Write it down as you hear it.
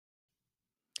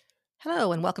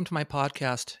Hello, and welcome to my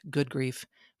podcast, Good Grief.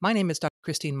 My name is Dr.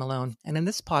 Christine Malone, and in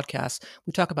this podcast,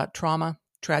 we talk about trauma,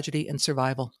 tragedy, and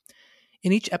survival.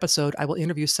 In each episode, I will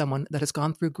interview someone that has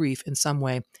gone through grief in some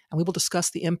way, and we will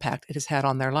discuss the impact it has had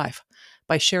on their life.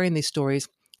 By sharing these stories,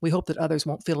 we hope that others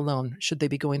won't feel alone should they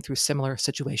be going through similar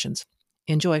situations.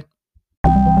 Enjoy.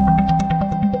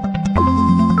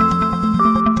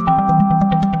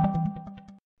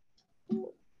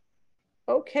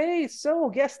 Okay,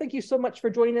 so yes, thank you so much for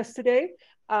joining us today.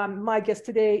 My guest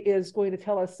today is going to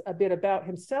tell us a bit about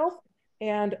himself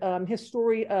and his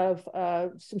story of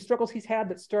some struggles he's had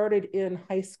that started in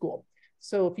high school.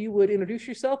 So if you would introduce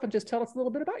yourself and just tell us a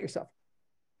little bit about yourself.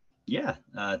 Yeah,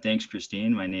 thanks,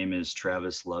 Christine. My name is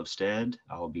Travis Lovestead.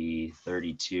 I'll be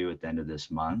 32 at the end of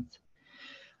this month.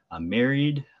 I'm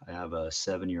married. I have a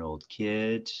 7-year-old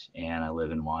kid, and I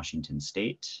live in Washington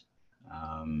State.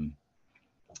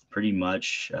 Pretty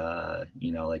much,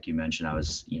 like you mentioned, I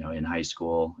was, in high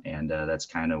school, and that's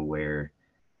kind of where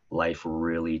life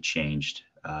really changed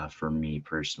for me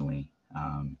personally.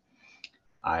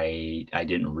 I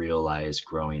didn't realize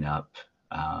growing up,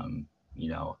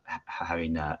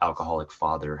 having an alcoholic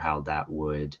father, how that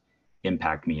would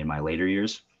impact me in my later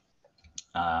years.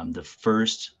 The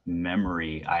first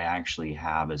memory I actually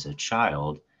have as a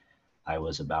child, I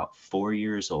was about 4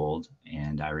 years old,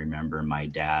 and I remember my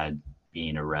dad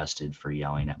being arrested for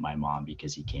yelling at my mom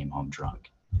because he came home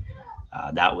drunk.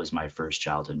 That was my first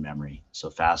childhood memory. So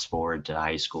fast forward to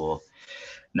high school,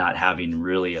 not having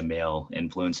really a male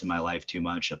influence in my life too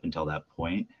much up until that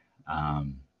point.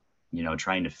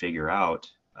 Trying to figure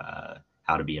out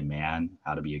how to be a man,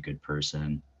 how to be a good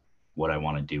person, what I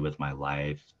want to do with my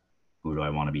life, who do I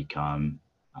want to become.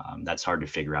 That's hard to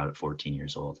figure out at 14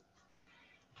 years old.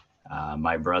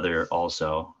 My brother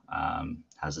also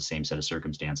has the same set of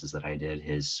circumstances that I did.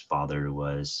 His father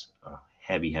was a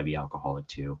heavy, heavy alcoholic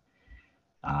too.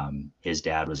 His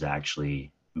dad was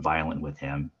actually violent with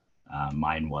him.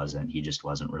 Mine wasn't. He just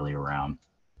wasn't really around.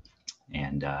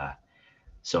 And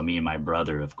so me and my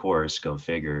brother, of course, go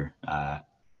figure, I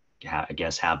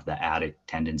guess have the addict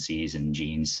tendencies and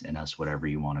genes in us, whatever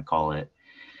you want to call it.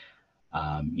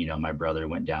 My brother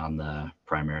went down the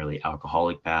primarily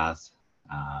alcoholic path.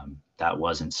 That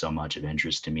wasn't so much of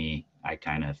interest to me. I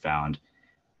kind of found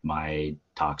my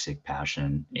toxic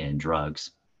passion in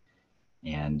drugs.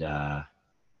 And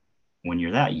when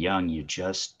you're that young, you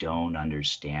just don't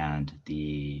understand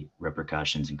the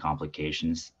repercussions and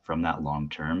complications from that long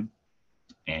term.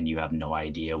 And you have no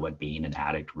idea what being an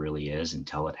addict really is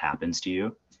until it happens to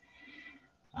you.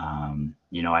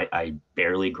 I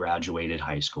barely graduated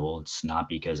high school. It's not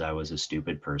because I was a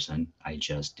stupid person. I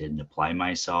just didn't apply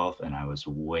myself, and I was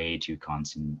way too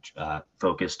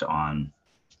focused on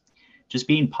just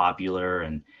being popular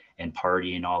and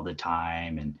partying all the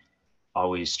time and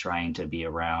always trying to be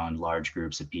around large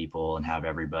groups of people and have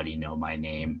everybody know my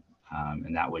name.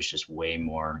 And that was just way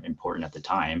more important at the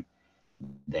time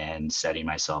than setting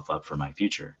myself up for my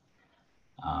future.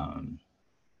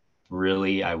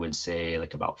 Really, I would say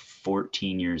like about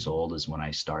 14 years old is when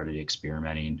I started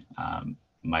experimenting.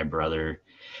 My brother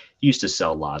used to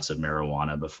sell lots of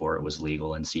marijuana before it was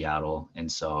legal in Seattle.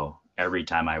 And so every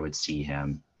time I would see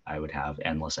him, I would have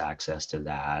endless access to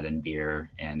that and beer.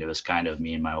 And it was kind of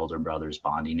me and my older brother's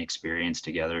bonding experience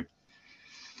together.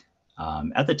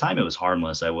 At the time, it was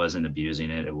harmless. I wasn't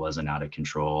abusing it. It wasn't out of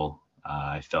control.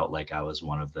 I felt like I was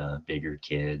one of the bigger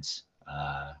kids.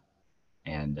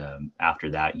 And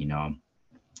after that,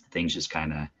 things just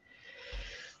kind of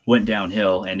went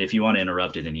downhill. And if you want to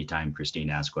interrupt at any time,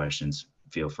 Christine, ask questions,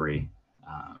 feel free.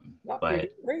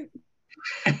 Great.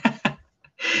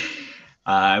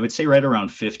 I would say right around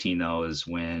 15, though, is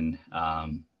when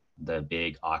the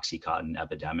big Oxycontin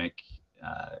epidemic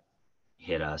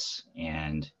hit us.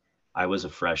 And I was a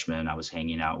freshman. I was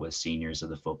hanging out with seniors of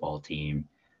the football team.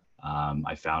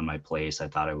 I found my place. I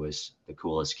thought I was the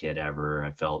coolest kid ever.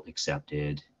 I felt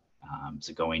accepted.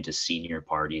 So going to senior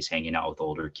parties, hanging out with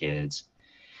older kids.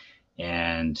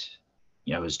 And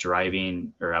I was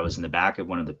I was in the back of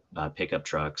one of the pickup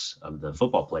trucks of the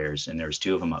football players, and there was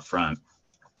two of them up front.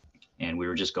 And we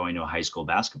were just going to a high school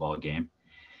basketball game.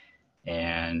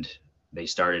 And they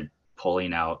started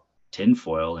pulling out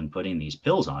tinfoil and putting these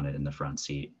pills on it in the front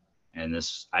seat. And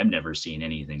I've never seen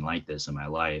anything like this in my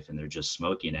life. And they're just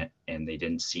smoking it, and they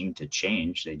didn't seem to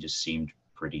change. They just seemed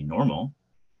pretty normal.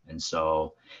 And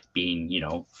so being,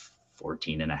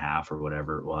 14 and a half or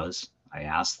whatever it was, I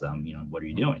asked them, what are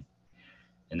you doing?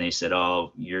 And they said,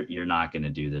 oh, you're not going to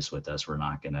do this with us. We're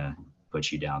not going to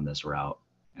put you down this route.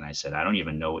 And I said, I don't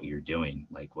even know what you're doing.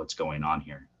 Like, what's going on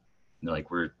here? And they're like,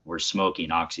 we're smoking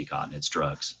Oxycontin. It's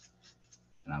drugs.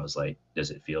 And I was like,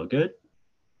 does it feel good?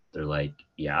 They're like,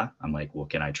 yeah. I'm like, well,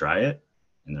 can I try it?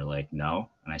 And they're like, no.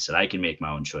 And I said, I can make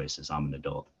my own choices. I'm an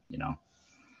adult, you know?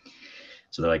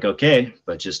 So they're like, okay,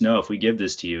 but just know if we give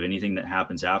this to you, anything that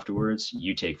happens afterwards,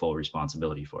 you take full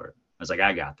responsibility for it. I was like,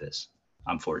 I got this.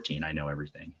 I'm 14. I know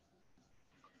everything.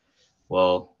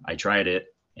 Well, I tried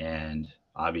it, and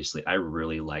obviously I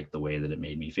really liked the way that it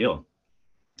made me feel.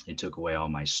 It took away all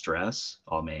my stress,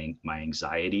 all my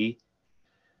anxiety,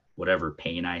 whatever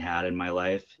pain I had in my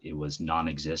life. It was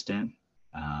non-existent.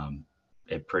 Um,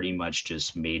 it pretty much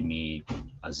just made me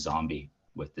a zombie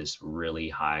with this really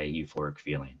high euphoric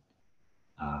feeling.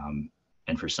 Um,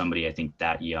 and for somebody, I think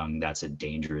that young, that's a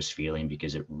dangerous feeling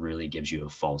because it really gives you a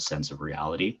false sense of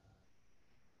reality.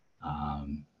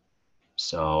 Um,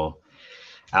 so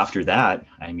after that,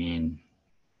 I mean,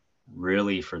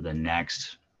 really for the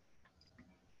next,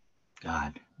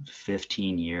 God,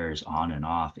 15 years on and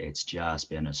off, it's just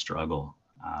been a struggle.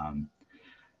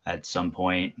 At some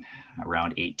point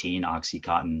around 18,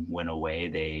 Oxycontin went away.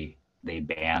 They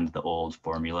banned the old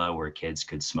formula where kids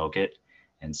could smoke it.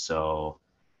 And so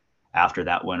after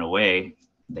that went away,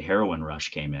 the heroin rush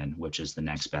came in, which is the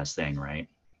next best thing, right?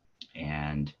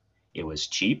 And it was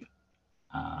cheap,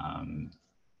 um,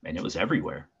 and it was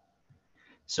everywhere.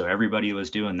 So everybody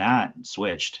was doing that,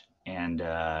 switched, and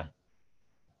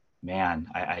man,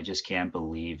 I just can't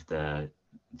believe the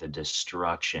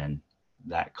destruction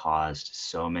that caused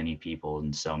so many people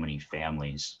and so many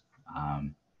families.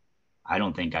 Um, I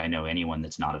don't think I know anyone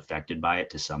that's not affected by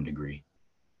it to some degree.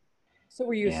 So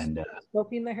were you And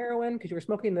smoking the heroin? Because you were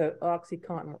smoking the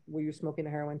OxyContin. Were you smoking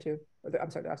the heroin too? I'm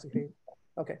sorry, the OxyContin.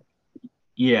 Okay.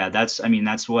 yeah, I mean,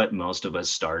 that's what most of us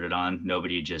started on.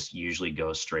 Nobody just usually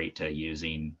goes straight to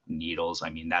using needles. I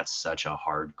mean, that's such a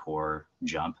hardcore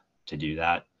jump to do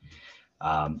that.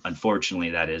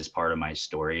 Unfortunately, that is part of my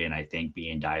story. And I think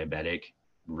being diabetic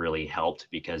really helped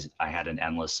because I had an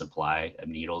endless supply of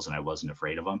needles and I wasn't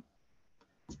afraid of them.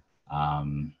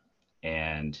 Um,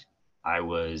 and I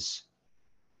was,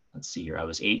 let's see here, I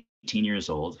was 18 years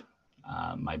old.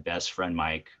 My best friend,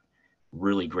 Mike,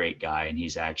 really great guy. And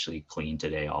he's actually clean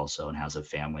today also and has a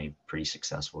family, pretty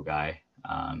successful guy.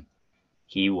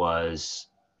 He was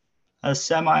a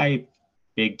semi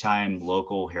big time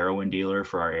local heroin dealer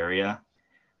for our area.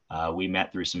 We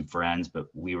met through some friends, but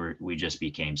we just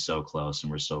became so close,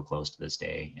 and we're so close to this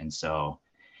day. And so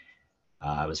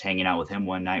I was hanging out with him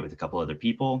one night with a couple other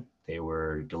people. They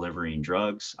were delivering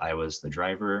drugs. I was the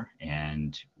driver,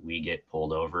 and we get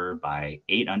pulled over by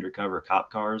 8 undercover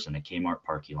cop cars in a Kmart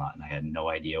parking lot, and I had no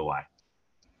idea why.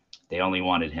 They only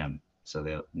wanted him.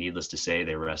 So, needless to say,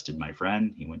 they arrested my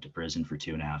friend. He went to prison for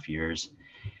 2.5 years.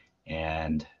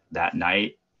 And that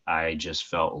night, I just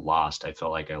felt lost. I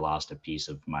felt like I lost a piece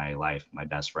of my life. My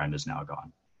best friend is now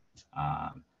gone.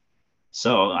 Um,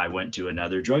 so I went to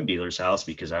another drug dealer's house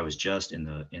because I was just in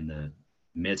the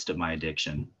midst of my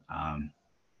addiction.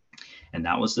 And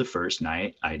that was the first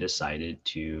night I decided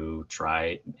to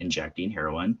try injecting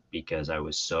heroin because I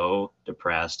was so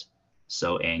depressed,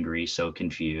 so angry, so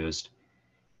confused,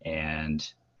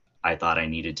 and I thought I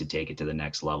needed to take it to the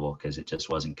next level because it just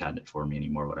wasn't cutting it for me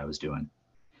anymore what I was doing.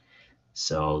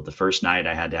 So the first night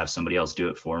I had to have somebody else do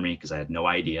it for me because I had no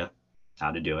idea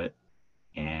how to do it.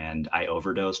 And I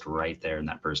overdosed right there in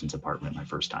that person's apartment my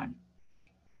first time.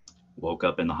 Woke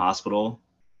up in the hospital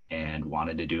and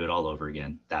wanted to do it all over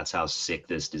again. That's how sick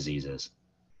this disease is.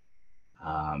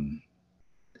 Um,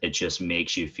 it just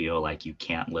makes you feel like you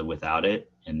can't live without it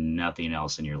and nothing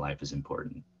else in your life is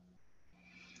important.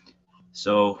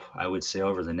 So I would say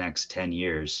over the next 10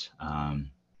 years,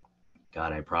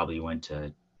 God, I probably went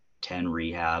to 10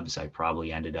 rehabs. I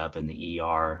probably ended up in the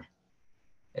ER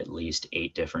at least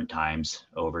 8 different times,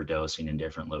 overdosing in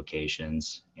different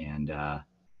locations. And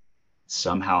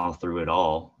somehow through it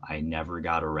all, I never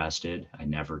got arrested. I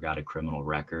never got a criminal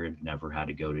record, never had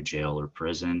to go to jail or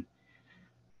prison.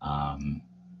 Um,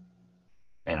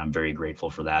 and I'm very grateful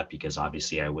for that because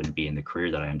obviously I wouldn't be in the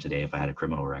career that I am today if I had a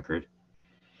criminal record.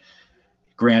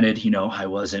 Granted, I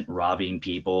wasn't robbing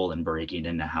people and breaking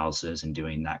into houses and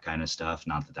doing that kind of stuff.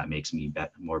 Not that that makes me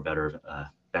better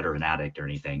an addict or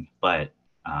anything, but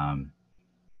um,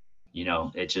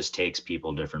 it just takes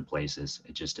people different places.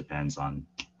 It just depends on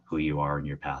who you are and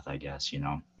your path, I guess.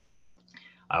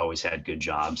 I always had good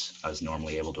jobs. I was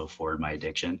normally able to afford my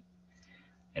addiction.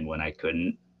 And when I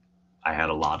couldn't, I had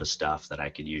a lot of stuff that I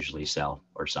could usually sell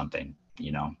or something.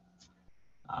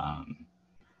 Um,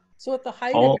 So at the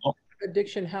height of all, your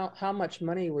addiction, how much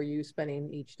money were you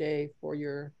spending each day for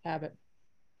your habit?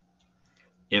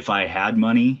 if I had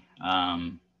money,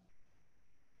 I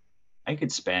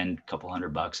could spend a couple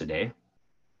 $100 a day,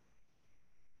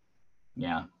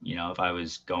 Yeah. If I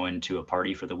was going to a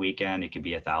party for the weekend, it could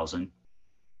be 1,000.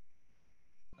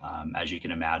 As you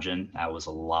can imagine, that was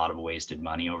a lot of wasted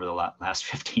money over the last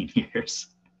 15 years.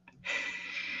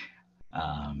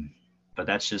 Um, but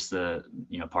that's just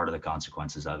part of the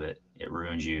consequences of it. It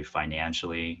ruins you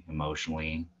financially,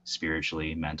 emotionally,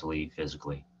 spiritually, mentally,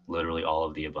 physically, literally all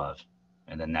of the above.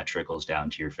 And then that trickles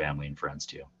down to your family and friends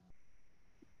too.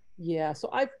 Yeah,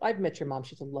 so I've met your mom.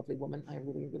 She's a lovely woman. I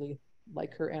really really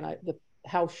like her, and I the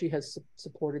how she has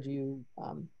supported you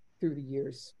through the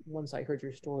years. Once I heard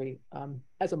your story,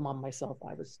 as a mom myself,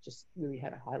 I was just really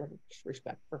had a high level of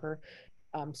respect for her.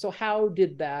 So how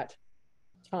did that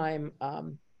time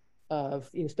of,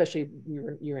 especially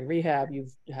you're in rehab,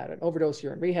 you've had an overdose,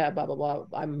 you're in rehab, blah blah blah.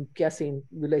 I'm guessing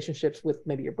relationships with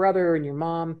maybe your brother and your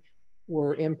mom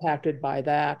were impacted by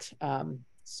that.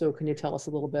 So can you tell us a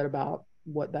little bit about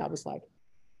what that was like?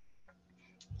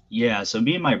 Yeah, so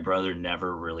me and my brother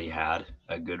never really had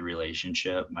a good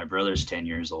relationship. My brother's 10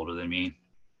 years older than me,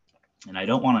 and I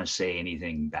don't want to say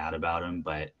anything bad about him,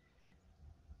 but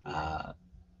uh,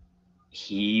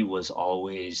 he was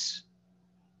always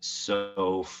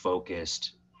so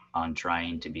focused on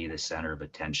trying to be the center of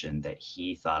attention that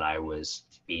he thought I was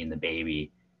being the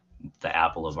baby, the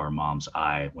apple of our mom's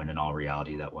eye, when in all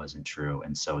reality that wasn't true.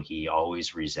 And so he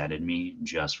always resented me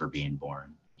just for being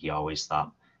born. He always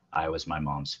thought I was my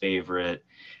mom's favorite,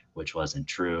 which wasn't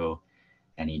true.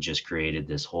 And he just created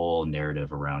this whole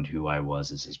narrative around who I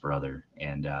was as his brother.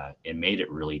 And it made it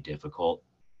really difficult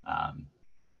um,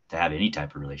 to have any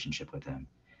type of relationship with him.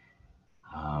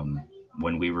 Um,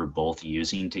 when we were both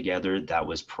using together, that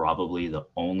was probably the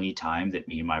only time that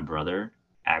me and my brother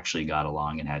actually got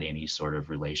along and had any sort of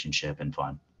relationship and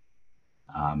fun.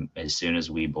 As soon as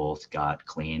we both got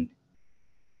clean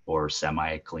or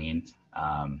semi clean,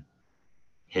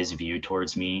 his view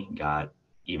towards me got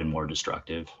even more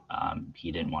destructive.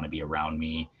 He didn't want to be around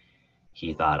me.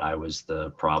 He thought I was the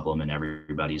problem in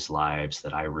everybody's lives,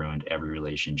 that I ruined every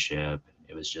relationship.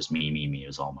 It was just me, me, me. It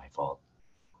was all my fault.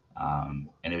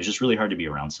 And it was just really hard to be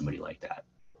around somebody like that.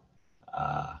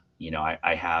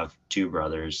 I have two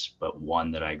brothers, but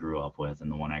one that I grew up with,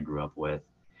 and the one I grew up with,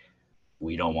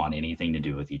 we don't want anything to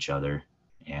do with each other.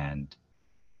 And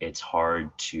it's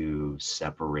hard to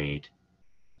separate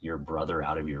your brother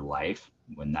out of your life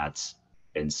when that's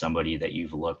been somebody that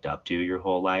you've looked up to your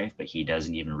whole life, but he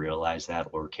doesn't even realize that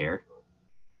or care.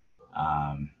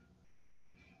 Um,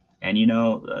 and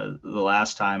the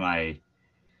last time I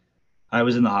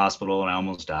was in the hospital and I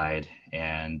almost died,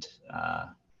 and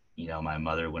my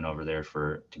mother went over there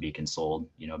to be consoled,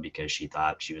 because she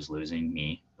thought she was losing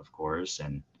me, of course,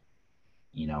 and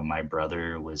my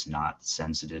brother was not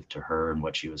sensitive to her and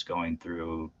what she was going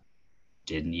through,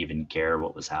 didn't even care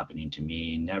what was happening to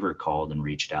me, never called and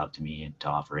reached out to me to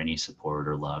offer any support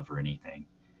or love or anything.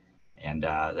 And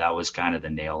that was kind of the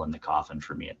nail in the coffin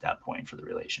for me at that point for the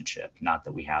relationship. Not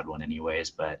that we had one anyways,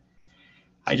 but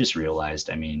I just realized,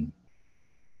 I mean,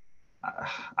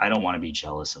 I don't want to be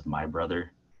jealous of my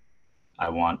brother. I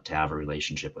want to have a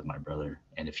relationship with my brother.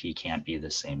 And if he can't be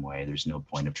the same way, there's no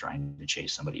point of trying to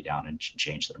chase somebody down and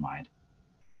change their mind.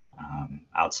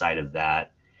 Outside of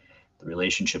that, the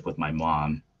relationship with my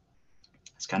mom,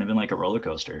 it's kind of been like a roller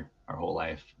coaster our whole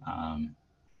life.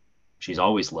 She's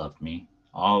always loved me,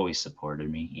 always supported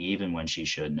me, even when she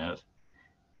shouldn't have.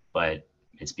 But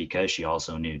it's because she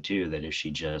also knew too that if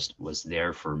she just was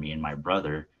there for me and my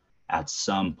brother, at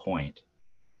some point,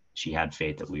 she had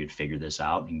faith that we would figure this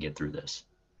out and get through this.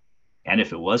 And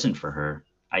if it wasn't for her,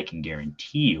 I can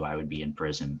guarantee you I would be in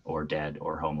prison or dead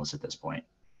or homeless at this point.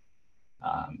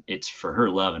 It's for her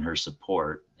love and her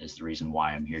support is the reason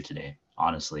why I'm here today,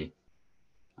 honestly.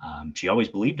 She always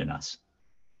believed in us,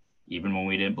 even when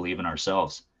we didn't believe in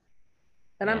ourselves.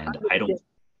 And And I don't,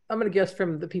 I'm going to guess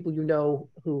from the people you know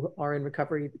who are in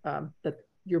recovery that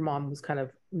your mom was kind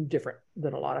of different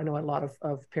than a lot. I know a lot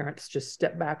of parents just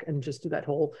step back and just do that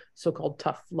whole so-called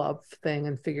tough love thing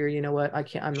and figure, you know what,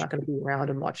 I'm not going to be around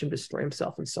and watch him destroy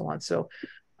himself and so on. So,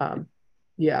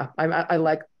 yeah, I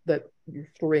like that your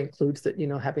story includes that,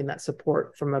 having that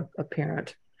support from a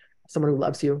parent, someone who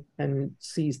loves you and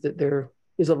sees that there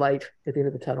is a light at the end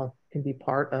of the tunnel, can be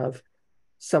part of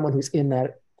someone who's in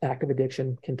that active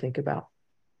addiction can think about.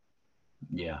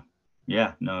 yeah,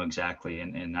 yeah, no, exactly.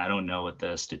 And I don't know what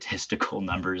the statistical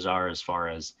numbers are as far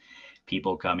as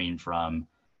people coming from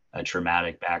a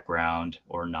traumatic background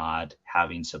or not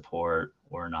having support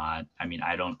or not. I mean,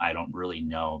 I don't really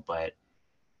know, but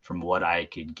from what I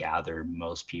could gather,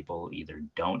 most people either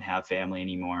don't have family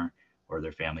anymore, or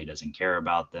their family doesn't care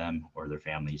about them, or their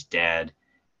family's dead,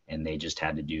 and they just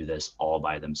had to do this all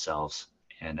by themselves.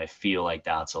 And I feel like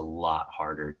that's a lot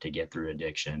harder to get through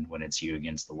addiction when it's you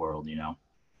against the world, you know?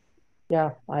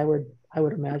 Yeah, I would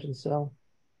imagine so.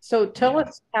 So tell Yeah.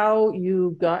 us how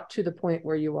you got to the point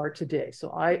where you are today.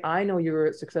 So I know you're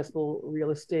a successful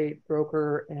real estate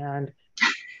broker and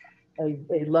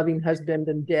a loving husband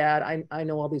and dad. I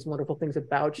know all these wonderful things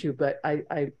about you, but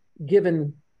I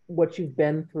given what you've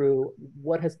been through,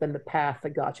 what has been the path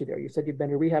that got you there? You said you've been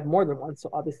to rehab more than once, so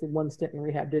obviously one stint in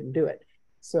rehab didn't do it.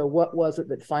 So what was it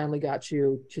that finally got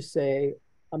you to say,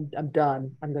 I'm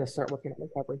done. I'm going to start looking at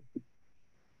recovery?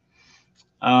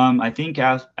 I think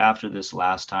after this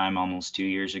last time, almost 2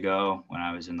 years ago, when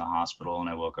I was in the hospital and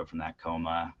I woke up from that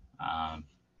coma,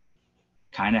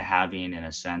 kind of having, in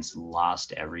a sense,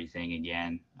 lost everything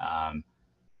again.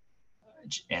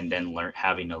 And then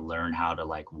having to learn how to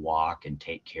like walk and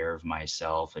take care of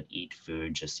myself and eat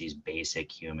food, just these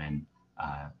basic human,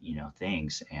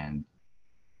 things. And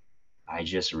I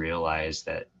just realized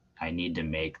that I need to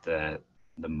make the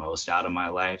most out of my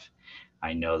life.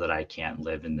 I know that I can't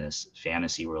live in this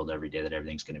fantasy world every day that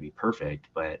everything's going to be perfect,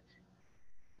 but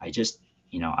I just,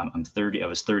 I'm 30. I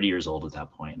was 30 years old at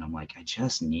that point, and I'm like, I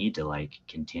just need to like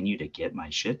continue to get my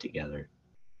shit together.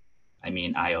 I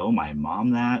mean, I owe my mom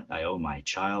that. I owe my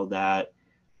child that.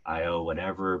 I owe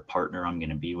whatever partner I'm going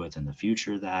to be with in the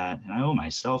future that, and I owe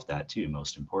myself that too,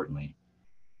 most importantly.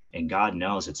 And God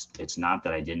knows it's not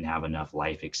that I didn't have enough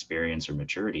life experience or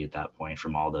maturity at that point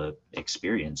from all the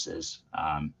experiences.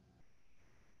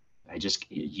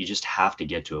 You just have to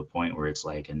get to a point where it's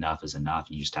like enough is enough.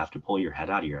 You just have to pull your head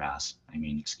out of your ass. I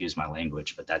mean, excuse my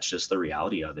language, but that's just the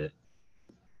reality of it.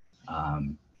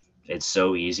 Um, it's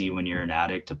so easy when you're an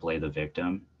addict to play the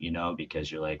victim,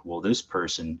 because you're like, well, this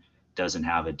person doesn't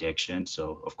have addiction,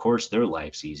 so of course their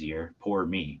life's easier. Poor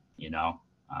me.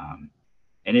 Um,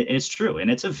 and it's true, and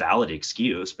it's a valid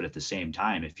excuse, but at the same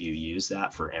time, if you use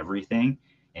that for everything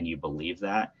and you believe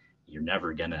that, you're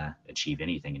never gonna achieve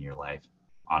anything in your life.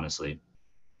 Honestly,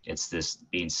 it's this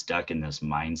being stuck in this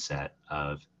mindset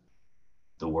of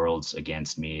the world's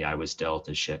against me. I was dealt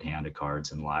a shit hand of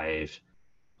cards in life.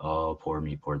 Oh, poor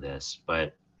me, poor this.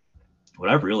 But what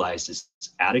I've realized is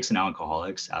addicts and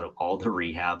alcoholics, out of all the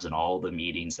rehabs and all the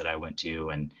meetings that I went to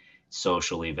and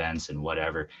social events and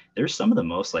whatever, they're some of the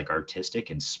most like artistic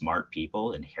and smart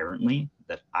people inherently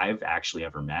that I've actually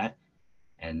ever met.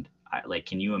 And like,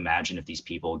 can you imagine if these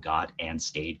people got and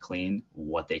stayed clean,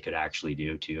 what they could actually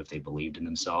do too if they believed in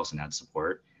themselves and had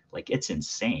support? Like, it's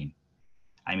insane.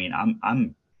 I mean,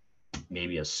 I'm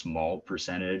maybe a small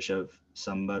percentage of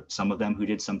some of them who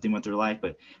did something with their life,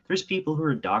 but there's people who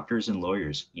are doctors and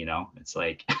lawyers. It's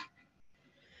like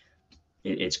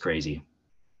it's crazy.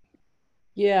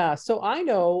 Yeah, so I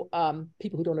know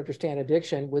people who don't understand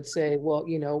addiction would say, well,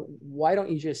 why don't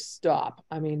you just stop?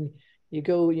 I mean, you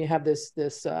go and you have this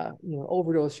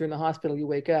overdose, you're in the hospital, you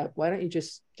wake up. Why don't you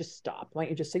just stop? Why don't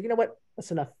you just say, you know what,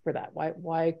 that's enough for that?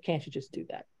 Why can't you just do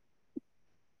that?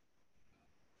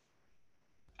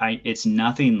 It's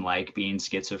nothing like being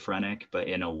schizophrenic, but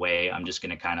in a way, I'm just going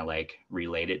to kind of like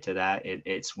relate it to that.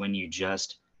 It's when you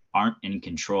just aren't in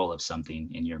control of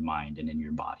something in your mind and in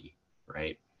your body,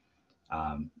 right?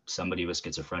 Somebody with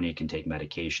schizophrenia can take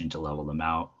medication to level them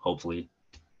out, hopefully.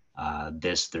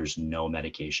 There's no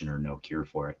medication or no cure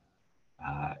for it.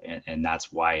 And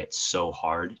that's why it's so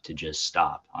hard to just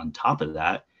stop. On top of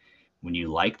that, when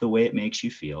you like the way it makes you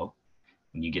feel,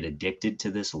 when you get addicted to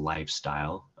this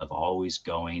lifestyle of always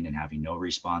going and having no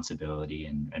responsibility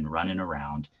and running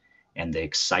around, and the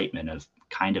excitement of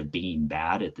kind of being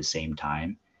bad at the same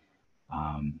time,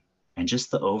 um, and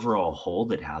just the overall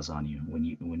hold it has on you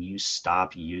when you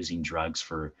stop using drugs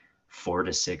for 4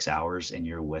 to 6 hours and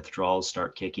your withdrawals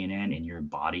start kicking in and your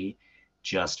body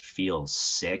just feels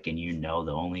sick, and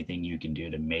the only thing you can do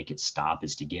to make it stop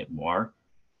is to get more.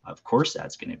 Of course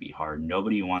that's going to be hard.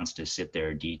 Nobody wants to sit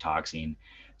there detoxing,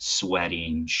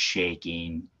 sweating,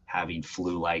 shaking, having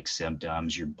flu-like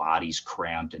symptoms, your body's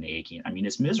cramped and aching. I mean,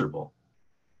 it's miserable.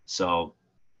 So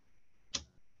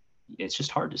it's just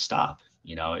hard to stop.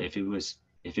 If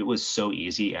it was so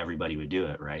easy, everybody would do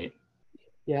it, right?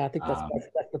 Yeah, I think that's Um, that's,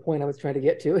 that's the point I was trying to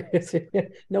get to.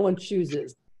 No one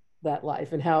chooses that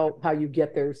life, and how you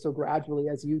get there so gradually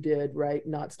as you did, right?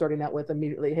 Not starting out with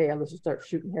immediately, hey, let's just start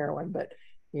shooting heroin, but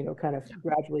kind of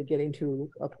gradually getting to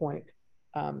a point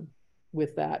um,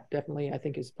 with that. Definitely, I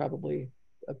think is probably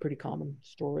a pretty common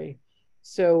story.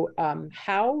 So,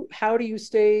 how do you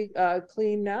stay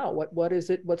clean now? What is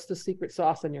it? What's the secret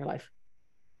sauce in your life?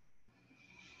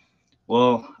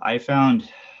 well, I found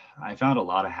a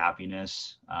lot of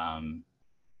happiness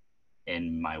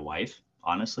in my wife,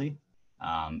 honestly,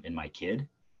 in my kid.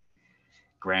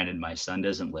 Granted, my son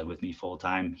doesn't live with me full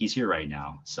time. He's here right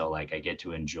now. So like I get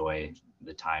to enjoy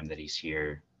the time that he's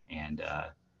here. And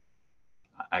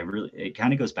I really, it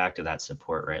kind of goes back to that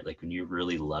support, right? Like when you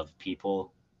really love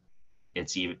people,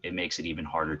 it makes it even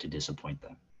harder to disappoint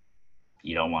them.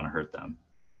 You don't want to hurt them.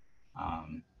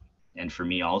 Um, and for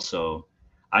me also,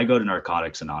 I go to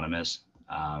Narcotics Anonymous.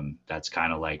 That's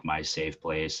kind of like my safe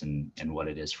place and what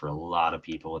it is for a lot of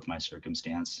people with my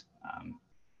circumstance.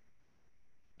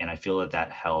 And I feel that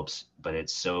that helps, but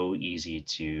it's so easy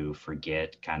to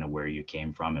forget kind of where you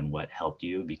came from and what helped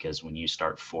you, because when you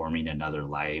start forming another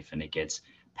life and it gets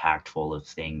packed full of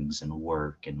things and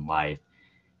work and life,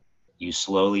 you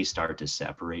slowly start to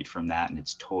separate from that, and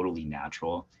it's totally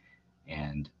natural.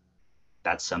 And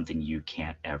that's something you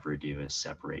can't ever do, is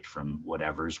separate from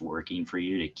whatever's working for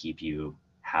you to keep you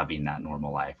having that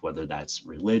normal life, whether that's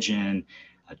religion,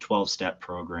 a 12-step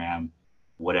program,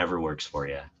 whatever works for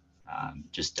you.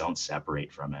 Just don't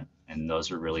separate from it. And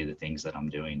those are really the things that I'm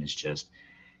doing, is just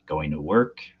going to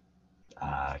work,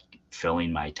 uh,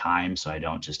 filling my time so I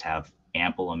don't just have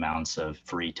ample amounts of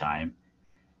free time,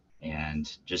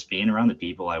 and just being around the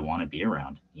people I want to be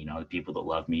around, the people that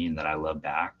love me and that I love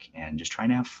back, and just trying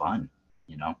to have fun,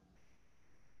 you know?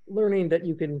 Learning that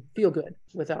you can feel good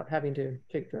without having to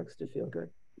take drugs to feel good.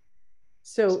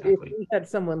 So if Exactly. we had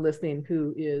someone listening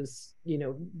who is,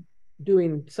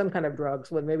 doing some kind of drugs,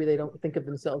 when maybe they don't think of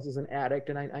themselves as an addict,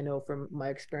 and I know from my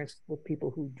experience with people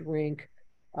who drink,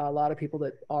 a lot of people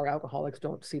that are alcoholics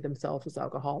don't see themselves as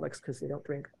alcoholics because they don't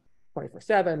drink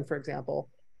 24/7, for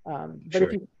example. But if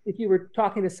Sure. you were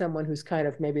talking to someone who's kind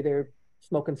of, maybe they're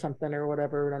smoking something or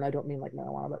whatever, and I don't mean like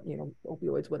marijuana, but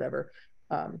opioids, whatever.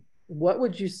 What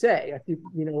would you say? If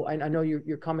I know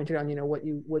you're commenting on what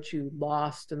you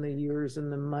lost in the years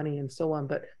and the money and so on,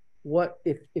 but what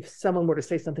if someone were to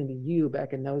say something to you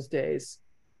back in those days?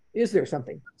 Is there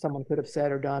something someone could have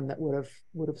said or done that would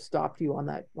have stopped you on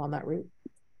that route?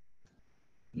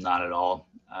 Not at all.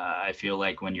 I feel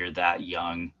like when you're that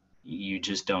young, you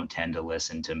just don't tend to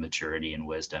listen to maturity and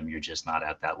wisdom. You're just not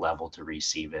at that level to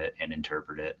receive it and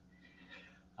interpret it.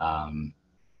 Um,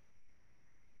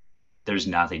 there's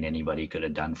nothing anybody could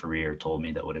have done for me or told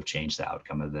me that would have changed the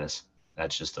outcome of this.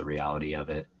 That's just the reality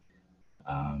of it.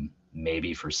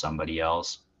 Maybe for somebody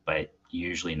else, but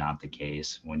usually not the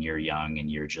case. When you're young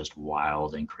and you're just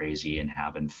wild and crazy and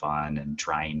having fun and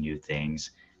trying new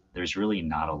things, there's really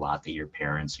not a lot that your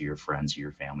parents or your friends or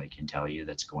your family can tell you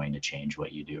that's going to change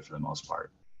what you do for the most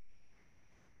part.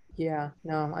 Yeah,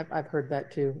 no, I've heard that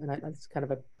too, and it's kind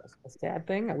of a sad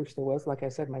thing. I wish there was, like I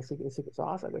said, my secret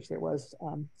sauce. I wish there was,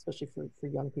 especially for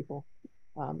young people.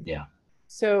 Um, Yeah.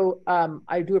 so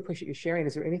I do appreciate you sharing.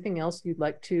 Is there anything else you'd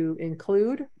like to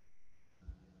include?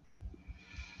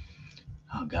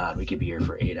 Oh God, we could be here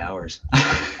for 8 hours.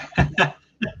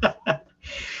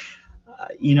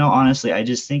 Honestly, I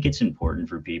just think it's important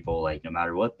for people, like, no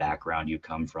matter what background you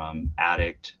come from,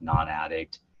 addict, non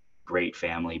addict, great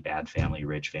family, bad family,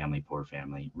 rich family, poor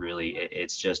family, really,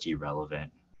 it's just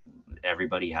irrelevant.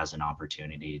 Everybody has an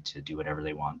opportunity to do whatever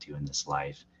they want to in this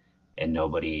life, and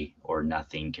nobody or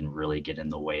nothing can really get in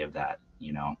the way of that.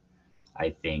 I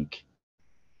think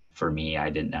for me, I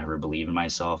didn't ever believe in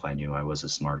myself. I knew I was a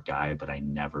smart guy, but I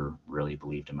never really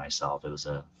believed in myself. It was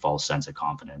a false sense of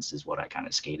confidence, is what I kind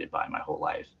of skated by my whole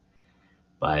life.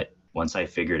 But once I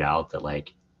figured out that,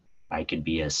 like, I could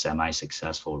be a semi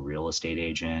successful real estate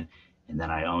agent, and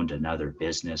then I owned another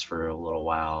business for a little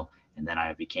while, and then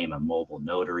I became a mobile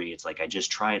notary. It's like I just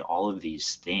tried all of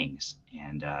these things,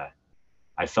 and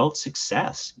I felt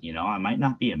success. I might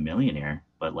not be a millionaire,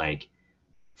 but like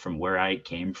from where I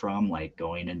came from, like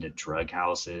going into drug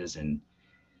houses and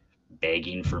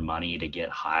begging for money to get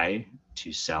high,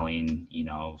 to selling,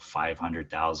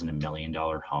 500,000, $1 million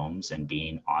homes, and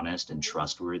being honest and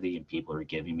trustworthy, and people are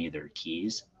giving me their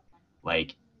keys.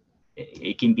 Like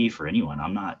it can be for anyone.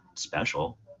 I'm not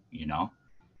special, you know.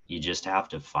 You just have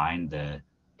to find the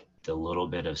little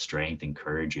bit of strength and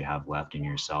courage you have left in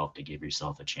yourself to give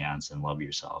yourself a chance and love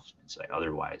yourself. It's like,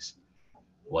 otherwise,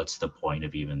 what's the point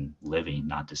of even living?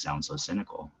 Not to sound so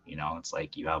cynical, it's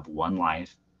like you have one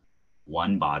life,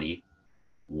 one body.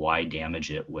 Why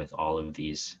damage it with all of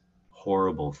these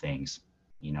horrible things?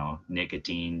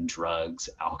 Nicotine, drugs,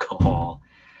 alcohol,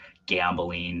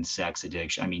 gambling, sex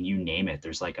addiction. I mean, you name it.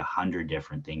 There's like 100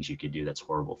 different things you could do that's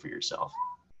horrible for yourself.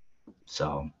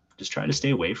 So just try to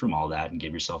stay away from all that and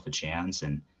give yourself a chance,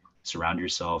 and surround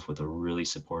yourself with a really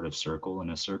supportive circle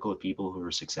and a circle of people who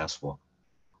are successful.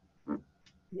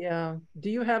 Yeah. Do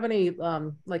you have any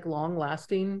like long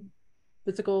lasting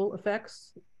physical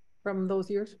effects from those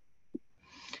years?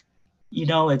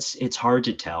 It's hard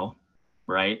to tell,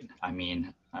 right? I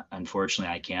mean,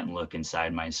 Unfortunately, I can't look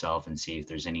inside myself and see if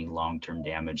there's any long-term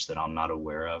damage that I'm not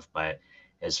aware of. But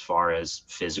as far as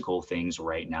physical things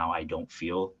right now, I don't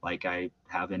feel like I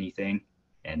have anything.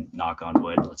 And knock on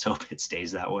wood, let's hope it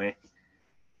stays that way.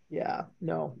 Yeah,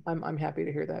 no, I'm happy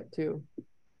to hear that too.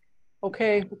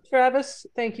 Okay, Travis,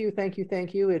 thank you, thank you,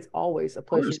 thank you. It's always a Of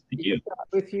pleasure course, to thank be you.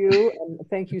 with you, and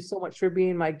thank you so much for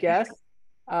being my guest.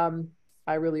 Um,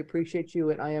 I really appreciate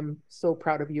you, and I am so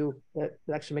proud of you that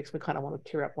it actually makes me kind of want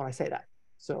to tear up when I say that.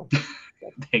 So,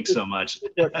 Thanks good, so much.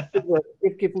 good work, good work.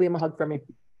 Give Liam a hug for me.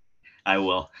 I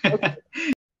will. Okay.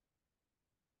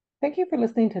 Thank you for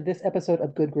listening to this episode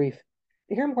of Good Grief.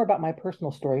 To hear more about my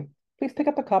personal story, please pick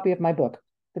up a copy of my book,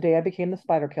 The Day I Became the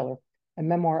Spider Killer, a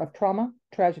memoir of trauma,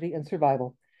 tragedy, and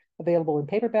survival, available in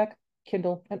paperback,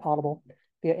 Kindle, and Audible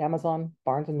via Amazon,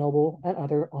 Barnes & Noble, and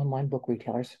other online book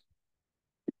retailers.